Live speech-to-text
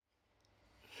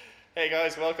Hey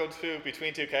guys, welcome to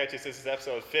Between Two Couches. This is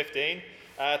episode 15.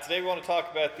 Today we want to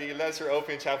talk about the Leinster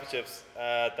Open Championships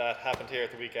that happened here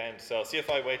at the weekend. So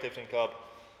CFI Weightlifting Club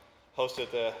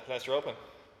hosted the Leinster Open.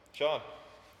 Sean,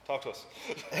 talk to us.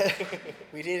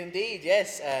 We did indeed,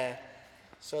 yes.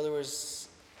 So there was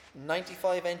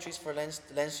 95 entries for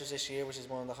Leinster's this year, which is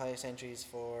one of the highest entries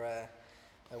for a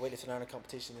weightlifting Ireland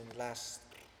competition in the last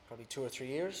probably 2 or 3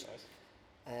 years.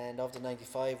 Nice. And of the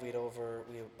 95, we had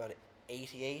about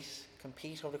 88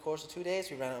 compete over the course of 2 days.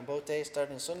 We ran it on both days,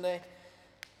 starting on Sunday.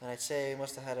 And I'd say we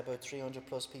must have had about 300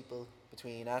 plus people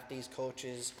between athletes,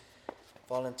 coaches,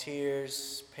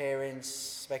 volunteers, parents,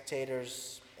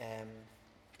 spectators,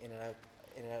 in and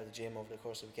out of the gym over the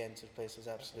course of the weekend. So the place was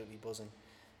absolutely buzzing.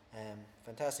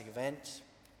 Fantastic event.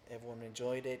 Everyone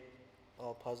enjoyed it.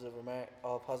 All positive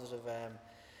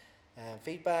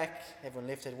feedback. Everyone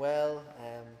lifted well.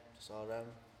 Just all around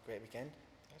great weekend.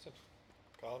 Excellent.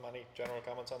 Colin, any general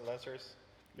comments on the Leinsters?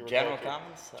 General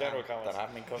comments? General comments. That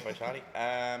haven't been covered by Charlie.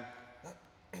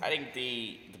 I think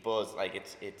the buzz, like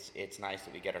it's nice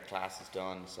that we get our classes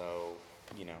done, so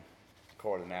the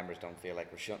core of the members don't feel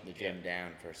like we're shutting the gym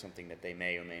down for something that they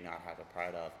may or may not have a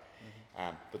part of.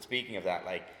 But speaking of that,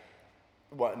 like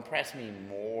what impressed me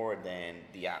more than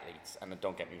the athletes, and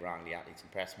don't get me wrong, the athletes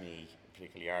impressed me,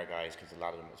 particularly our guys, because a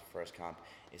lot of them was first comp,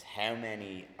 is how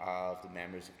many of the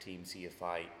members of Team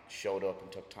CFI showed up and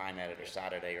took time out of their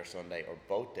Saturday or Sunday or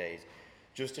both days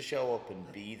just to show up and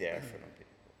be there for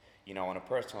them. On a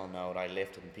personal note, I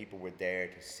lifted and people were there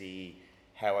to see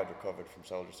how I'd recovered from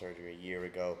shoulder surgery a year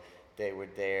ago. They were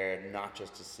there not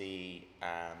just to see,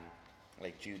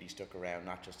 like Judy stuck around,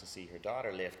 not just to see her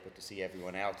daughter lift, but to see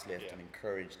everyone else lift and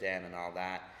encourage them and all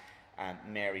that. And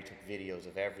Mary took videos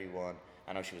of everyone.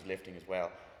 I know she was lifting as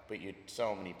well, but you had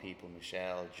so many people: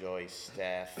 Michelle, Joyce,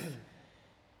 Steph.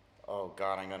 Oh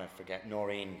God, I'm gonna forget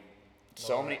Noreen.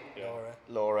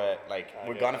 Laura. Like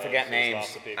we're gonna forget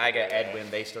names. Aga, Edwin,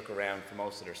 they stuck around for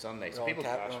most of their Sundays. So people.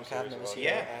 Ron Kavanagh was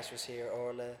here. Ash was here.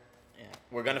 Orla. Yeah,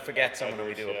 we're gonna forget someone, and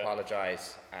we do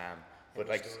apologise. But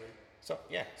like,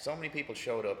 so many people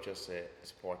showed up just to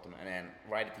support them, and then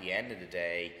right at the end of the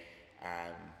day,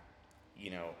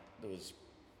 there was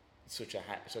such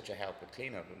a help with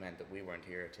cleanup. It meant that we weren't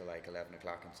here till like 11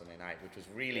 o'clock on Sunday night, which was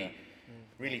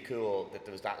really cool that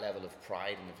there was that level of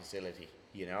pride in the facility.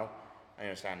 I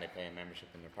understand they pay a membership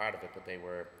and they're part of it, but they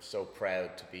were so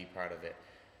proud to be part of it.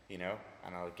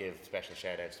 And I'll give special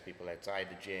shout outs to people outside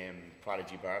the gym.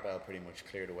 Prodigy Barbell pretty much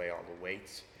cleared away all the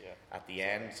weights at the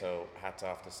end, so hats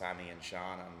off to Sammy and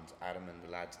Sean and Adam and the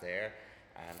lads there.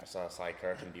 And I saw Cy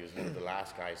Kirkland, he was one of the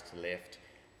last guys to lift,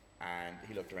 and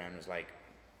he looked around and was like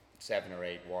 7 or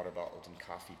 8 water bottles and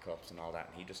coffee cups and all that,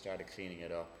 and he just started cleaning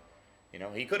it up.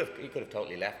 He could have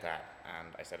totally left that, and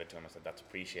I said it to him. I said, "That's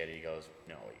appreciated." He goes,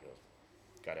 "No," he goes,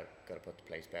 "Gotta put the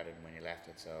place better than when you left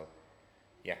it." So,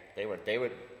 yeah, they were.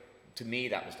 To me,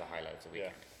 that was the highlights of the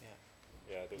weekend.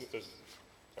 There's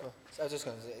So I was just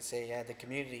going to say, the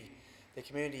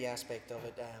community aspect of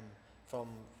it, from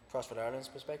CrossFit Ireland's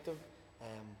perspective,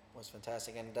 was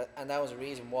fantastic, and that was the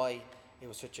reason why it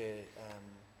was such a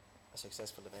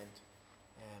successful event,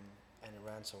 and it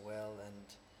ran so well,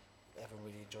 and everyone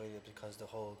really enjoyed it because the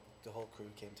whole crew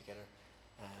came together,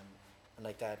 and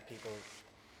like that, people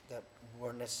that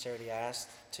weren't necessarily asked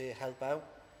to help out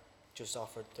just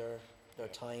offered their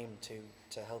time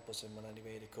to help us in any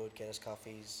way they could, get us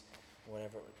coffees,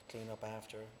 whatever, clean up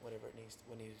after, whatever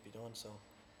what needed to be done. So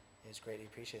it's greatly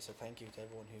appreciated. So thank you to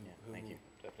everyone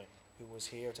who was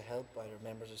here to help, either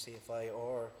members of CFI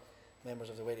or members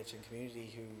of the weightlifting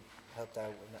community who helped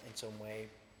out in some way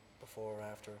before or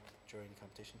after during the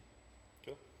competition.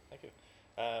 Cool, thank you.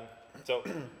 So,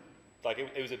 like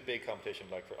it was a big competition.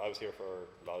 Like I was here for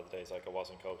a lot of the days. Like I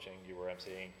wasn't coaching, you were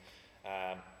emceeing.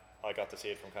 I got to see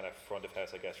it from kind of front of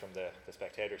house, I guess, from the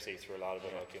spectator seats for a lot of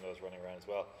it. Like I was running around as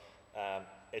well.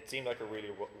 It seemed like a really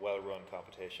well-run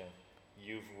competition.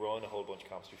 You've run a whole bunch of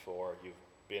comps before. You've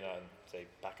been on, say,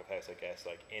 back of house, I guess,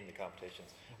 like in the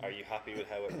competitions. Are you happy with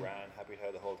how it ran? Happy with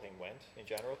how the whole thing went in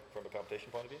general from a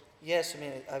competition point of view? Yes, I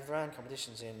mean, I've ran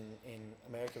competitions in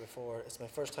America before. It's my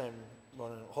first time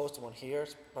hosting one here.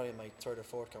 It's probably my third or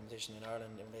fourth competition in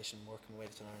Ireland in relation to working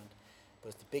with in Ireland. But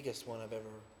it's the biggest one I've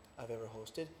ever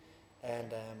hosted,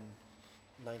 and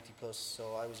 90 plus.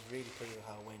 So I was really pleased with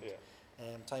how it went.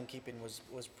 Timekeeping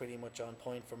was pretty much on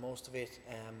point for most of it.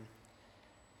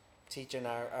 Teaching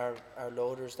our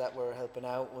loaders that were helping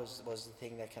out was the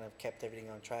thing that kind of kept everything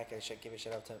on track. I should give a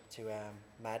shout out to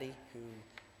Maddie, who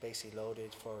basically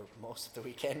loaded for most of the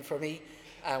weekend for me,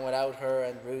 and without her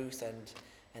and Ruth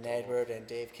and Edward and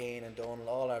Dave Kane and Donald,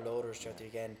 all our loaders throughout the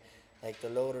weekend, like the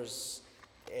loaders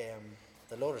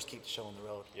the loaders keep the show on the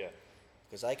road. Yeah.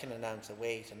 Because I can announce a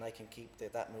weight and I can keep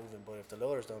that moving, but if the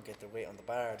loaders don't get their weight on the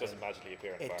bar, It doesn't magically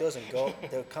appear in the it bar. doesn't go.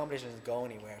 The competition doesn't go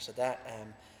anywhere. So that,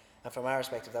 and from our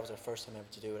perspective, that was our first time ever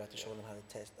to do it. I had to show them how to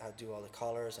test, how to do all the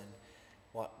collars and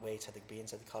what weights had to be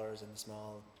inside the collars and the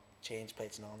small change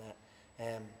plates and all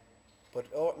that. But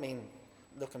I mean,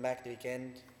 looking back at the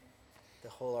weekend, the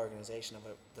whole organisation of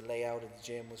it, the layout of the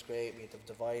gym was great. We had the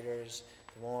dividers,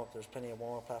 the warm up. There was plenty of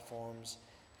warm up platforms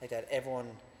like that. Everyone,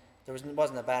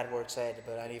 wasn't a bad word said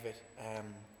about any of it.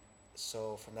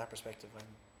 So from that perspective,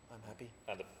 I'm happy.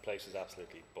 And the place is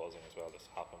absolutely buzzing as well, just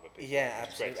hopping with people. Yeah,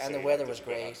 which is great absolutely. to And see, the weather like, was such a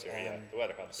good great. atmosphere, yeah, the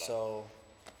weather kind of So,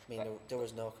 I mean, there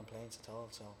was no complaints at all.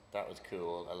 So That was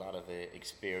cool. A lot of the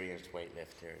experienced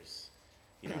weightlifters,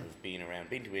 you know, who've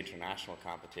been to international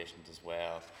competitions as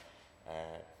well.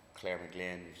 Claire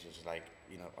McGlynn was just like,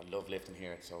 you know, I love lifting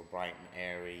here. It's so bright and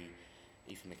airy.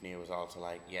 Ethan McNeil was also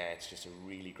like, yeah, it's just a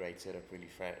really great setup, really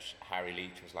fresh. Harry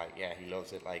Leach was like, yeah, he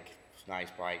loves it. Like, it's nice,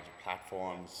 bright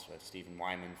platforms. Stephen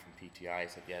Wyman from PTI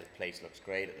said, yeah, the place looks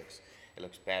great. It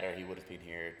looks better. He would have been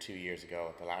here 2 years ago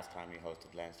at the last time we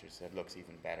hosted Leinster. He said, looks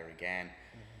even better again.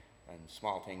 And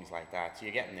small things like that. So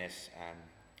you're getting this.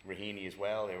 Raheny as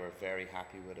well. They were very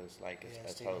happy with us, like as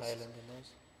Stephen hosts. Hyland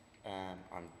and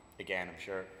those. I'm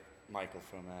sure Michael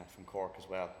from Cork as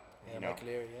well. Yeah, you know, Michael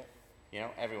Leary, yeah. you know,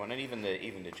 everyone, and even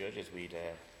the judges. We'd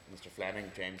Mr.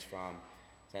 Fleming, James from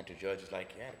Centre Judge, is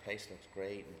like, yeah, the place looks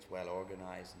great and it's well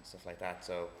organised and stuff like that.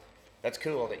 So that's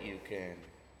cool that you can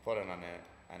put it on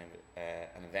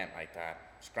an event like that,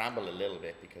 scramble a little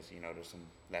bit because you know there's some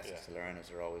lessons to learn as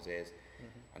there always is,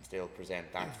 and still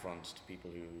present that front to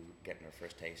people who getting their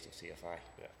first taste of CFI.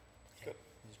 Yeah, good.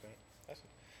 It was great. Excellent.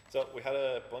 So we had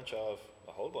a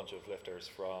whole bunch of lifters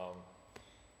from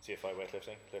CFI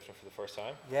weightlifting, lifting for the first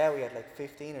time. Yeah, we had like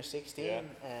 15 or 16. Yeah.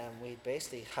 We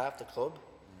basically half the club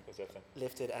Was lifting.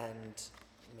 lifted, and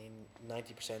I mean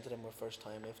 90% of them were first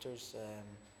time lifters.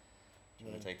 I'm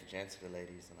going to take the gents or the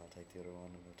ladies, and I'll take the other one,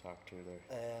 and we'll talk through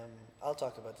there. I'll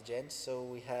talk about the gents. So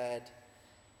we had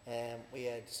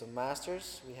some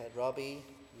masters. We had Robbie.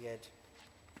 We had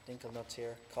Dinkle Nuts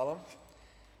here, Colin,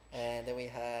 and then we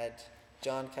had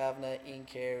John Kavanagh, Ian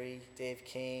Carey, Dave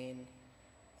Kane,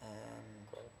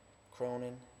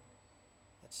 Cronin.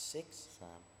 That's 6. Sam.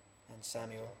 And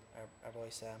Samuel, our boy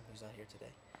Sam, who's not here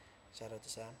today. Shout out to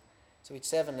Sam. So we had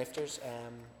 7 lifters,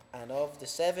 and of the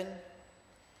 7,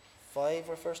 5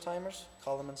 were first timers.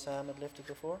 Colin and Sam had lifted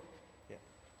before. Yeah.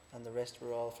 And the rest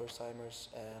were all first timers.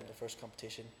 The first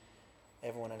competition,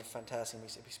 everyone had a fantastic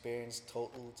experience.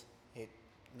 Totaled, hit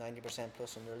 90%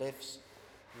 plus on their lifts.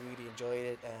 Really enjoyed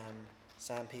it.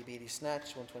 Sam PB'd his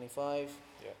snatch 125.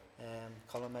 Yeah.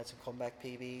 Colin made some comeback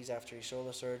PBs after his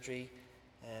shoulder surgery,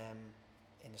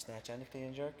 in the snatch and the clean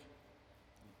and jerk.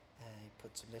 He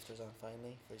put some lifters on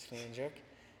finally for his clean and jerk.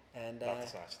 And Not the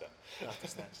snatch though. not the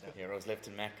snatch, no. Heroes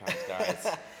lifting Metcons,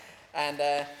 guys. And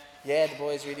yeah, the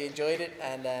boys really enjoyed it,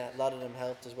 and a lot of them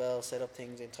helped as well, set up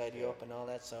things and tidy up and all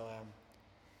that. So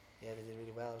yeah, they did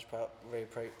really well. I was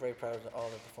very proud of all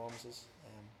their performances.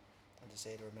 And to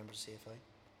say they were members of CFI.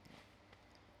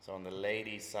 So on the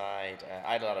ladies' side,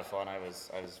 I had a lot of fun. I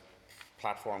was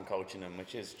platform coaching them,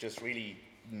 which is just really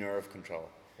nerve control.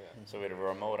 Yeah. So we had a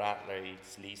remote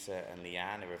athletes, Lisa and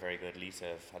Leanne. They were very good.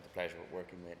 Lisa I've had the pleasure of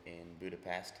working with in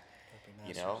Budapest.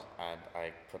 You know, and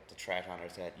I put the threat on her,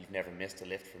 said, you've never missed a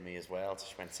lift for me as well. So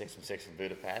she went 6 from 6 from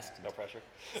Budapest. No pressure.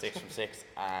 6 from 6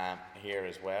 here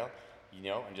as well, you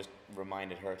know, and just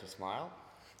reminded her to smile.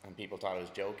 And people thought I was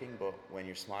joking, but when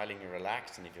you're smiling, you're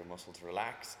relaxed, and if your muscles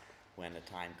relax, when the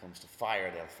time comes to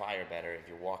fire, they'll fire better. If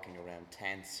you're walking around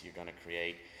tense, you're going to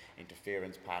create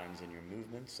interference patterns in your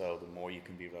movement. So the more you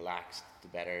can be relaxed, the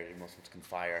better your muscles can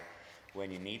fire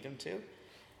when you need them to.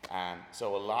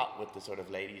 So a lot with the sort of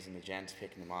ladies and the gents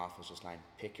picking them off was just like,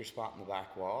 pick your spot in the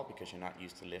back wall, because you're not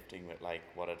used to lifting with like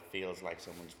what it feels like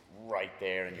someone's right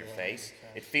there in your face.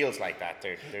 It feels like that.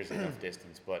 There's enough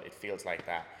distance, but it feels like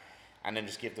that. And then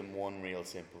just give them one real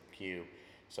simple cue.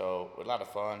 So with a lot of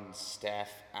fun,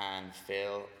 Steph and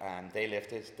Phil, they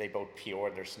lifted. They both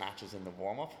PR'd their snatches in the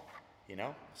warm-up, you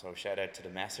know. So shout out to the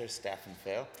messers, Steph and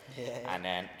Phil. Yeah. And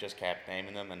then just kept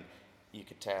naming them, and you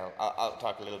could tell. I'll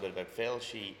talk a little bit about Phil.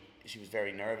 She was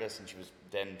very nervous, and she was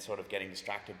then sort of getting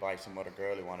distracted by some other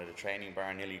girl who wanted a training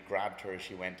bar. Nearly grabbed her as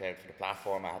she went out for the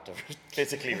platform. I had to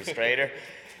physically restrain her.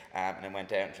 And then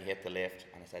went out and she hit the lift.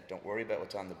 And I said, don't worry about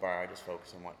what's on the bar, just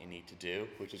focus on what you need to do,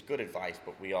 which is good advice,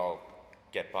 but we all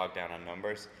get bogged down on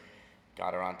numbers.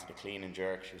 Got her onto the clean and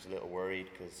jerk. She was a little worried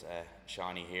because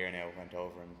Shawnee here now went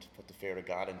over and put the fear of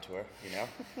God into her, you know.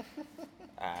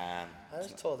 I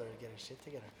just told her to get her shit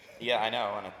together. Yeah, I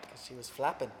know. And She was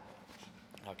flapping.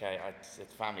 Okay, it's a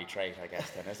family trait, I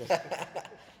guess, then, is it?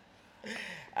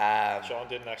 Sean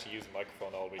didn't actually use the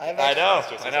microphone all week. I've I know, It's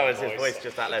just I know, own it's his voice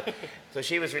just that loud. So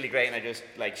she was really great, and I just,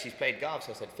 like, she's played golf,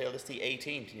 so I said, Phil, this is the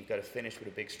 18th, and you've got to finish with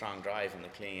a big, strong drive in the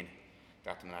clean.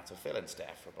 Got them that. So Phil and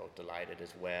Steph were both delighted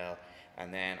as well.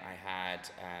 And then I had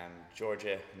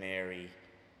Georgia, Mary,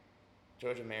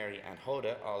 and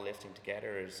Hoda all lifting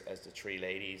together as the three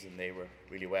ladies, and they were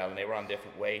really well. And they were on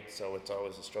different weights, so it's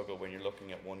always a struggle when you're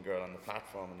looking at one girl on the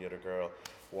platform and the other girl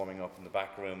warming up in the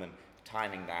back room and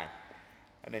timing that.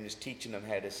 And then just teaching them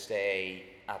how to stay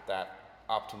at that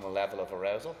optimal level of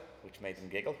arousal, which made them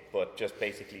giggle, but just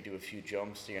basically do a few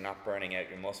jumps so you're not burning out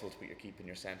your muscles, but you're keeping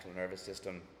your central nervous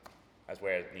system as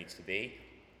where it needs to be.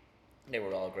 They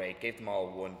were all great. Gave them all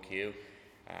one cue.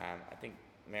 I think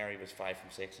Mary was 5 from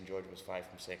 6 and Georgia was 5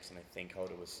 from 6, and I think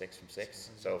Hoda was 6 from 6.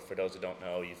 So for those who don't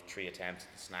know, you've 3 attempts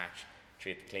at the snatch,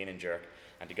 3 at the clean and jerk,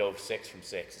 and to go 6 from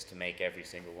 6 is to make every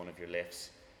single one of your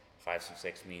lifts. 5 from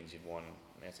 6 means you've won.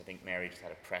 Yes, I think Mary just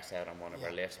had a press out on one of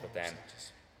her lifts, but then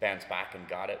bounced back and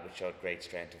got it, which showed great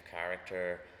strength of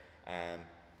character.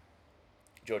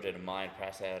 Georgia had a mild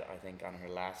press out, I think, on her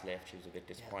last lift. She was a bit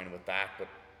disappointed with that, but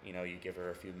you know, you give her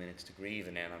a few minutes to grieve,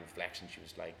 and then on reflection, she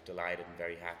was like delighted and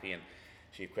very happy, and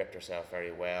she equipped herself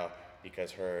very well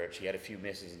because she had a few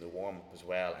misses in the warm up as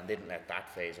well, and didn't let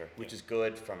that phase her, which is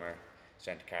good from her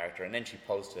strength of character. And then she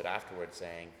posted afterwards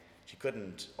saying she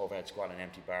couldn't overhead squat an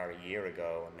empty bar a year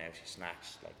ago, and now she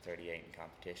snatched like 38 in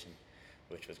competition,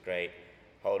 which was great.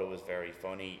 Hoda was very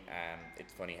funny.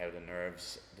 It's funny how the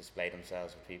nerves display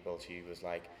themselves with people. She was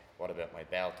like, what about my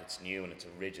belt? It's new and it's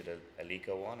a rigid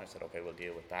Alico one. I said, okay, we'll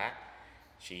deal with that.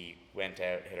 She went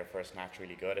out, hit her first snatch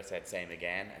really good. I said, same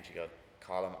again. And she goes,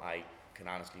 Colin, I can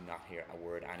honestly not hear a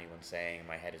word anyone's saying.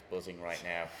 My head is buzzing right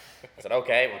now. I said,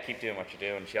 okay, we'll keep doing what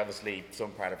you're doing. She obviously,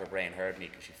 some part of her brain heard me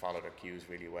because she followed her cues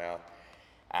really well.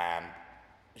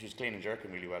 She was clean and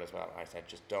jerking really well as well. I said,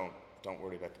 just don't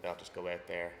worry about the belt, just go out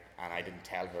there. And I didn't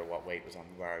tell her what weight was on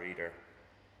the bar either,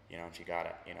 you know, and she got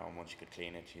it, you know, and once she could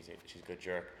clean it, she's a good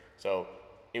jerk. So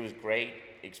it was great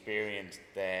experience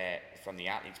that from the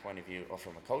athlete's point of view, or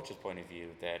from a coach's point of view,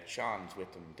 that Sean's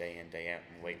with them day in, day out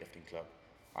in the weightlifting club.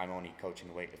 I'm only coaching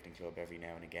the weightlifting club every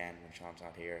now and again when Sean's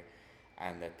not here,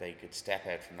 and that they could step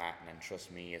out from that and then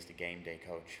trust me as the game day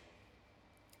coach.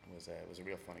 It was a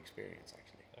real fun experience,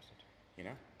 actually. Excellent. You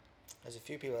know? There's a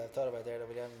few people I've thought about there that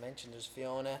we haven't mentioned. There's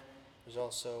Fiona, there's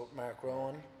also Mark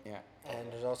Rowan, Yeah.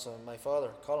 and there's also my father,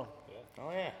 Colin. Yeah.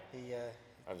 Oh, yeah. He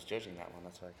I was judging that one,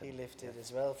 that's why I he couldn't. lifted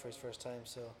as well for his first time,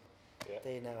 so Yeah.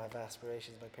 they now have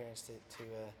aspirations, my parents, to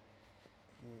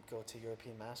go to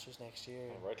European Masters next year.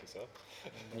 Oh, rightly so.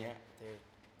 And, Yeah.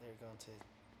 they're going to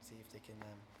see if they can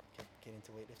get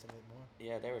into weightlifting a bit more.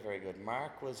 Yeah, they were very good.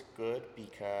 Mark was good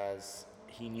because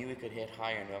he knew he could hit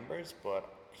higher numbers, but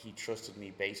he trusted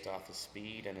me based off his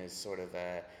speed and his sort of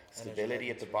stability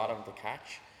at the bottom of the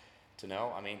catch to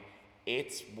know. I mean,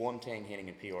 it's one thing hitting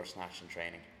a PR snatch in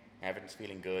training. Everything's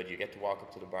feeling good. You get to walk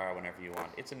up to the bar whenever you want.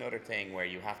 It's another thing where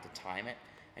you have to time it,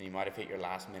 and you might have hit your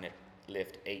last minute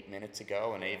lift 8 minutes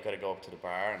ago, and now you've got to go up to the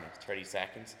bar, and it's 30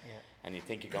 seconds, and you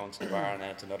think you're going to the bar, and then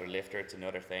it's another lifter, it's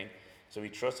another thing. So he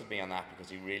trusted me on that because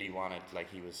he really wanted,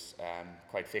 like, he was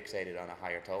quite fixated on a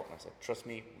higher total. And I said, trust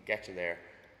me, we'll get you there,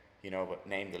 you know, but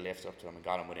named the lift up to him and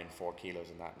got him within 4 kilos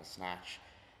in that in a snatch.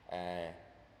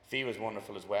 Fee was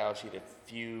wonderful as well. She had a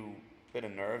few bit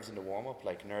of nerves in the warm-up.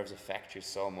 Like, nerves affect you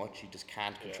so much, you just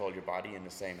can't control your body in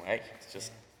the same way. It's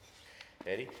just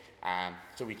steady.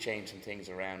 So we changed some things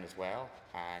around as well.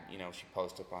 And, you know, she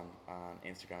posted up on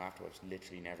Instagram afterwards,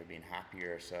 literally never been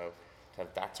happier. So to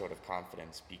have that sort of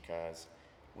confidence, because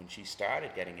when she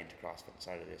started getting into CrossFit and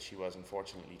started this, she was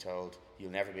unfortunately told,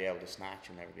 you'll never be able to snatch,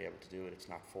 you'll never be able to do it, it's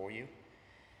not for you.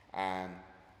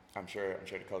 I'm sure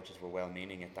the coaches were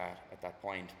well-meaning at that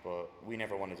point, but we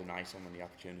never want to deny someone the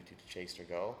opportunity to chase their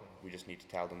goal. We just need to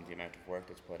tell them the amount of work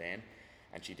that's put in,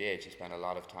 and she did. She spent a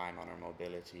lot of time on her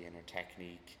mobility and her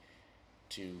technique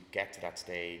to get to that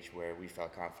stage where we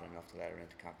felt confident enough to let her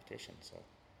into competition. So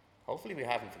hopefully we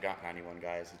haven't forgotten anyone,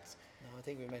 guys. No, I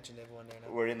think we mentioned everyone there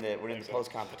now. We're in the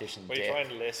post-competition When you dip. try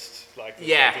and list, like,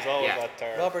 Yeah, there's always yeah. that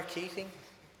term. Robert Keating.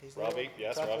 He's the Robbie, one.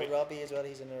 yes, Talked about Robbie. Robbie as well.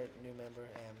 He's another new member.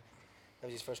 That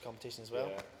was his first competition as well.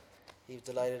 Yeah. He was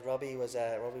delighted. Robbie was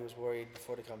worried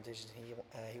before the competition.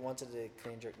 He wanted to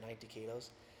clean jerk 90 kilos,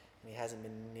 and he hasn't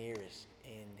been near it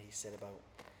in, he said, about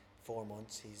 4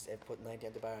 months. He's put 90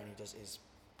 at the bar, and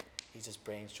his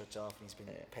brain shuts off, and he's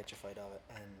been petrified of it.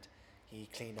 And he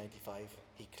cleaned 95.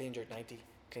 He clean jerked 90,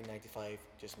 cleaned 95,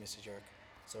 just missed a jerk.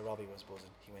 So Robbie was buzzing.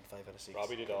 He went 5 out of 6.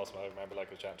 Robbie did awesome. I remember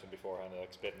like was chatting to him beforehand,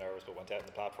 like a bit nervous, but went out on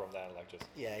the platform then, like just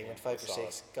Yeah, he went Yeah, 5 for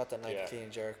 6. Got that Nike Yeah. clean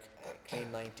and jerk,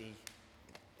 clean 90.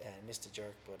 Missed the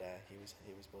jerk, but he was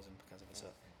buzzing because of it. So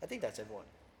I think that's everyone.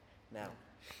 Now,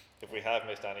 if we have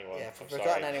missed anyone, yeah, if I'm we've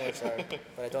forgotten sorry. anyone, sorry,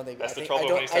 but I don't think. That's I the think, trouble I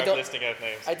when don't, you I start don't, listing out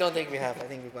names. I don't think we have. I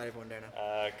think we've got everyone there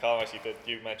now. Colin, actually,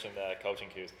 you mentioned coaching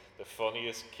cues. The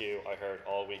funniest cue I heard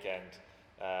all weekend,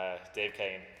 Dave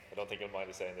Kane, I don't think you'll mind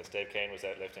us saying this, Dave Kane was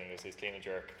out lifting his clean and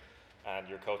jerk, and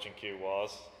your coaching cue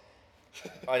was?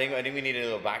 I think we need a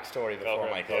little backstory before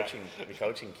for my it, yeah.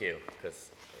 coaching cue, because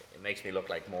it makes me look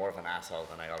like more of an asshole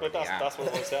than I already But am. that's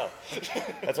what we sell.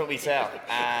 That's what we sell.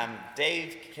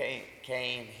 Dave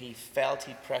Kane, he felt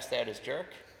he pressed out his jerk,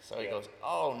 so he Yeah. goes,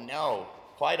 "Oh no!"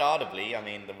 Quite audibly, I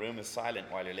mean, the room is silent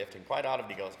while you're lifting. Quite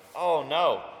audibly goes, "Oh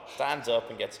no!" Stands up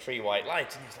and gets 3 white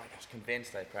lights, and he's like, "I was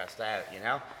convinced I pressed out," you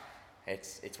know.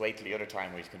 It's wait till the other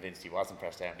time where he's convinced he wasn't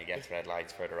pressed out and he gets red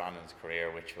lights further on in his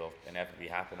career, which will inevitably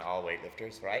happen to all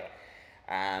weightlifters, right?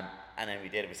 And then we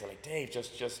did it. We said, like, "Dave,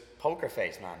 just poker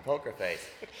face, man, poker face."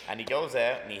 And he goes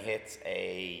out and he hits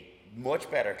a much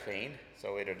better clean.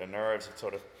 So either the nerves had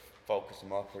sort of focused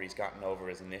him up, or he's gotten over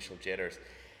his initial jitters,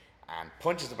 and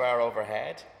punches the bar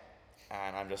overhead.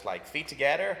 And I'm just like, feet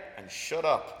together and shut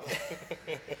up.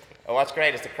 And what's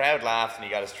great is the crowd laughed and he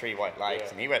got his 3 white lights,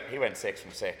 Yeah. and he went 6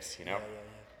 from 6, you know.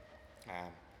 Yeah.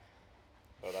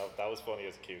 Well, that was funny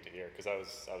as a cue to hear, because I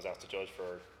was asked to judge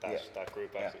for that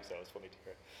group actually, so it was funny to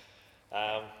hear.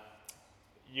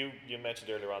 You mentioned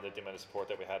earlier on the amount of support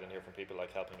that we had in here from people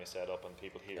like helping us set up and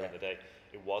people here in the day.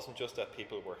 It wasn't just that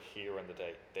people were here in the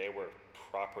day; they were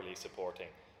properly supporting.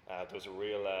 There was a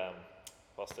real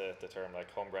what's the term, like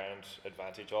home ground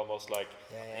advantage almost, like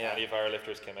Yeah. any of our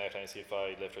lifters came out, any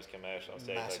CFI lifters came out on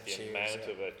stage, Massive like the cheers, amount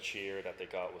yeah. of a cheer that they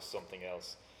got was something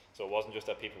else. So it wasn't just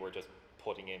that people were just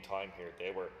putting in time here,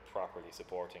 they were properly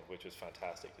supporting, which was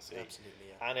fantastic to see. Absolutely,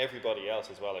 yeah. And everybody else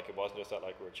as well, like it wasn't just that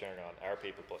like we were cheering on our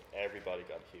people, but everybody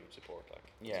got huge support, like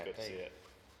Yeah, it's good to they- see it.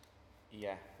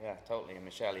 Yeah, totally. And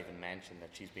Michelle even mentioned that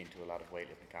she's been to a lot of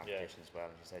weightlifting competitions as well.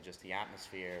 And she said just the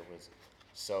atmosphere was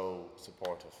so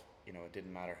supportive. You know, it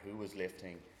didn't matter who was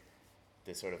lifting,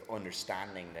 the sort of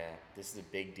understanding that this is a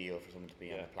big deal for someone to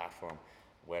be on Yeah. the platform,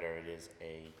 whether it is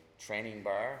a training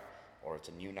bar or it's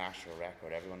a new national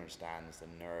record. Everyone understands the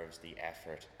nerves, the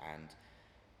effort, and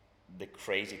the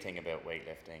crazy thing about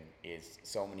weightlifting is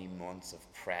so many months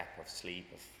of prep, of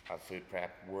sleep, of food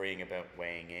prep, worrying about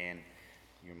weighing in,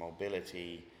 your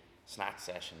mobility, snatch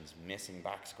sessions, missing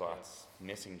back squats,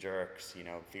 missing jerks, you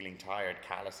know, feeling tired,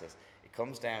 calluses. It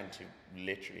comes down to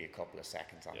literally a couple of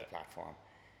seconds on the platform.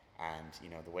 And, you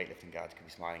know, the weightlifting gods could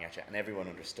be smiling at you. And everyone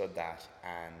understood that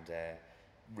and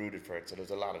rooted for it. So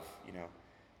there's a lot of, you know,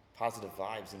 positive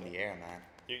vibes in the air, man.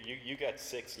 You get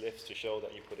 6 lifts to show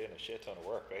that you put in a shit ton of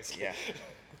work, basically.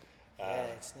 Yeah.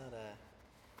 It's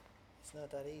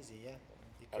not that easy. Yeah.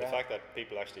 And the fact that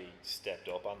people actually stepped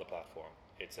up on the platform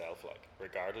itself, like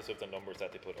regardless of the numbers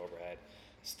that they put overhead,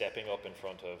 stepping up in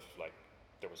front of, like,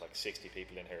 there was like 60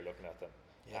 people in here looking at them,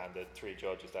 and the 3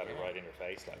 judges that are right in your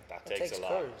face, like that takes a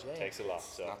lot. courage, yeah. Takes a lot. It's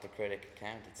So not the critic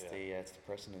count, it's Yeah. it's the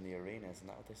person in the arena, isn't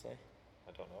that what they say?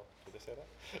 I don't know. Did they say that?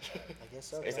 I guess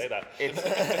so. They yeah. say that.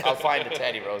 It's I'll find the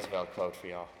Teddy Roosevelt quote for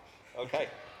y'all. Okay.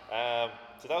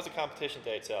 So that was the competition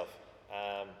day itself.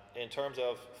 In terms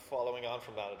of following on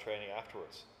from that and training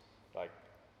afterwards, like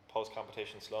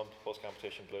post-competition slump,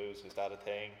 post-competition blues, is that a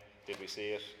thing? Did we see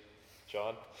it?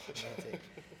 John?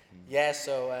 Yeah,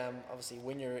 so obviously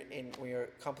when you're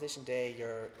competition day,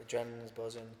 your adrenaline is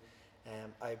buzzing.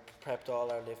 I prepped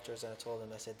all our lifters and I told them,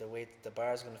 I said, the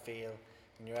bar's going to feel,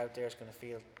 when you're out there, it's going to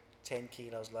feel 10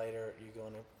 kilos lighter. You're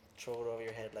going to throw it over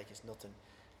your head like it's nothing.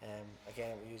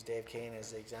 Again, we use Dave Kane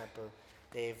as the example.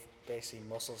 Dave basically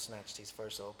muscle snatched his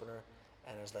first opener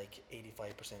and it was like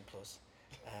 85% plus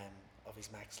of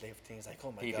his max lift. And he's like,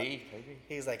 oh my PB, God. PB.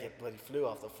 He's like, it bloody flew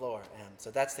off the floor.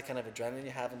 So that's the kind of adrenaline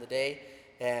you have in the day.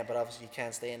 But obviously you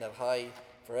can't stay in that high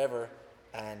forever,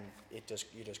 and you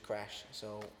just crash.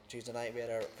 So Tuesday night we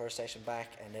had our first session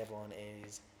back, and everyone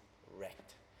is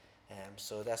wrecked.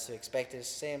 So that's to expect.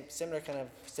 It's similar kind of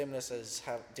stimulus as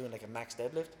doing like a max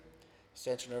deadlift.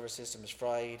 Central nervous system is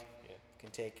fried. Yeah. It can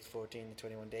take 14 to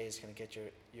 21 days to kind of get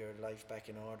your life back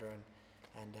in order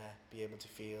and be able to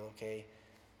feel okay.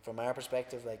 From our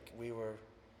perspective, like you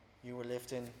were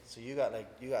lifting, so you got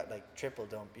like triple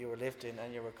dump. You were lifting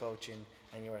and you were coaching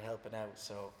and you were helping out.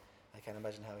 So I can't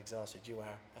imagine how exhausted you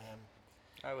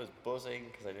are. I was buzzing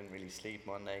because I didn't really sleep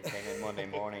Monday. Came in Monday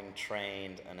morning,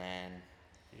 trained, and then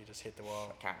you just hit the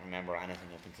wall. I can't remember anything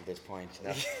up until this point.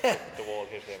 No. The wall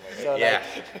hit him. Right? So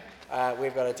Yeah.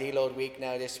 we've got a deload week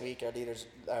now this week.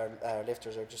 Our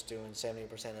lifters are just doing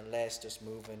 70% and less, just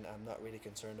moving. I'm not really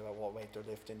concerned about what weight they're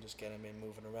lifting, just get them in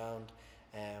moving around.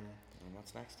 And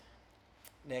what's next?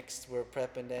 Next, we're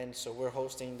prepping then, so we're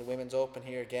hosting the Women's Open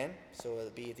here again. So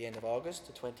it'll be at the end of August,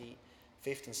 the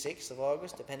 25th and 6th of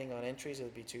August, depending on entries.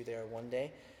 It'll be 2 there, 1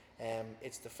 day.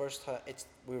 It's the first time.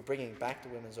 We're bringing back the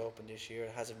Women's Open this year.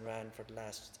 It hasn't ran for the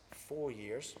last 4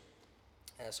 years,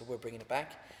 so we're bringing it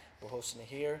back. We're hosting it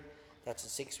here. That's in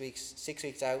 6 weeks. 6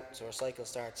 weeks out. So our cycle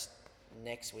starts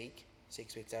next week.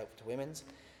 6 weeks out for the women's,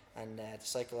 and the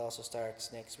cycle also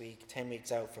starts next week. 10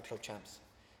 weeks out for club champs.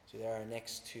 So there are our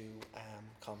next 2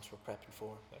 comps we're prepping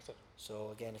for. Excellent. So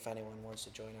again, if anyone wants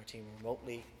to join our team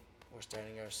remotely, we're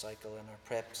starting our cycle, and our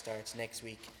prep starts next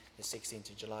week, the 16th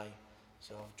of July.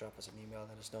 So drop us an email,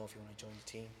 let us know if you want to join the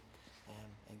team,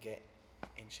 and get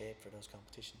in shape for those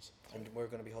competitions. And we're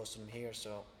going to be hosting them here,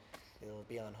 so it'll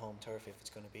be on home turf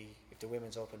if the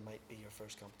Women's Open might be your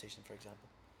first competition, for example.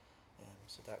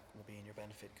 So that will be in your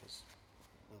benefit, because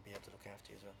we'll be able to look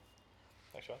after you as well.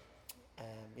 Thanks, Sean.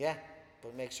 Yeah,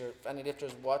 but make sure, if any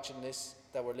lifters watching this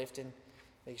that we're lifting,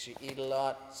 make sure you eat a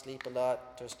lot, sleep a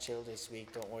lot, just chill this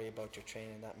week. Don't worry about your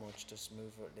training that much, just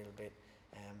move a little bit.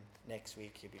 Next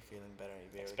week you'll be feeling better.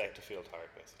 You'll be able Expect to feel tired,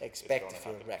 basically. expect to It's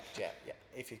feel gonna happen. wrecked, yeah.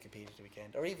 If you compete at the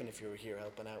weekend, or even if you were here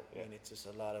helping out, I mean, it's just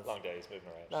a lot of Long days moving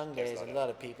around. long Takes days, a a lot lot out.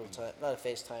 of people, a lot of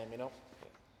FaceTime, you know. Yeah.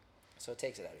 So it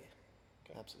takes it out of you.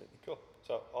 Okay. Absolutely. Cool.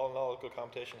 So all in all, good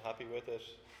competition. Happy with it.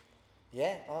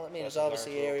 Yeah, there's Lessons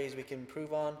obviously learned, areas we can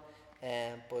improve on,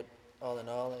 but all in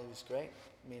all, it was great.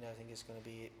 I mean, I think it's going to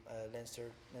be Leinster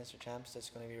champs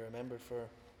that's going to be remembered for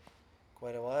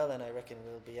quite a while, and I reckon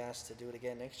we'll be asked to do it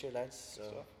again next year, lads. So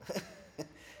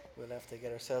we'll have to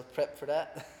get ourselves prepped for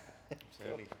that.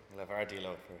 Absolutely. We'll have our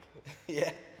deload for it.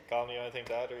 Yeah. Colin, you anything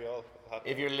to add? Are you all happy?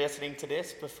 If you're listening to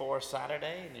this before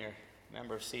Saturday and you're a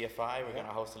member of CFI, we're going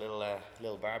to host a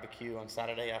little barbecue on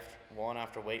Saturday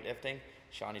after weightlifting.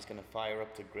 Shawnee's going to fire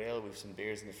up the grill. We've some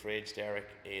beers in the fridge. Derek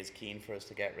is keen for us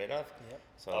to get rid of. Yep.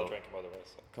 So I'll drink them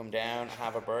otherwise. So. come down,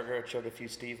 have a burger, chug a few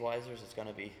Steve Weisers. It's going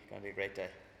to be a great day.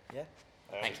 Yeah.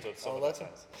 I Thank understood some Oh, of that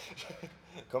welcome. sense.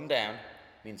 Come down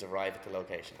means arrive at the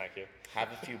location. Thank you. Have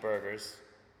a few burgers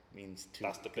means to.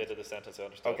 That's the bit of the sentence I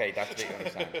understood. Okay, that's the bit you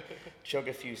understand. Chug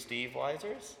a few Steve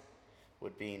Weisers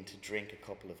would mean to drink a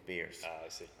couple of beers. Ah, I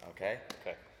see. Okay?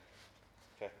 Okay.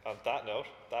 Okay. On that note,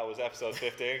 that was episode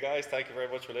 15, guys. Thank you very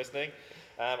much for listening.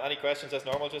 Any questions, as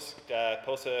normal, just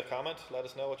post a comment. Let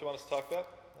us know what you want us to talk about.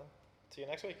 See you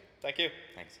next week. Thank you.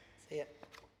 Thanks. See ya.